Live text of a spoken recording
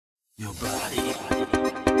Your body,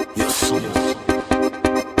 your soul,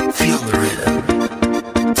 feel the rhythm,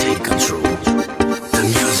 take control. The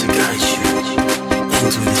music guides you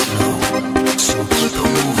into this flow, so keep on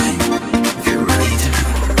moving, get ready to go.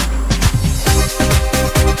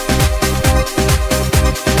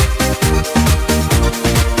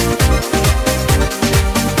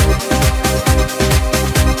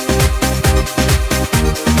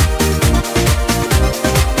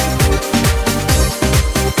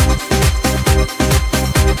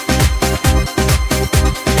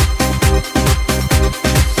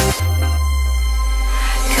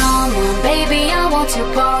 To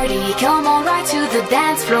party, come on right to the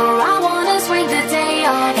dance floor. I wanna swing the day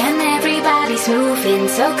on, and everybody's moving,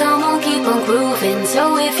 so come on, keep on grooving.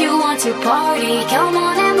 So if you want to party, come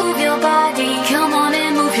on and move your body, come on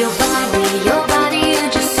and move your body.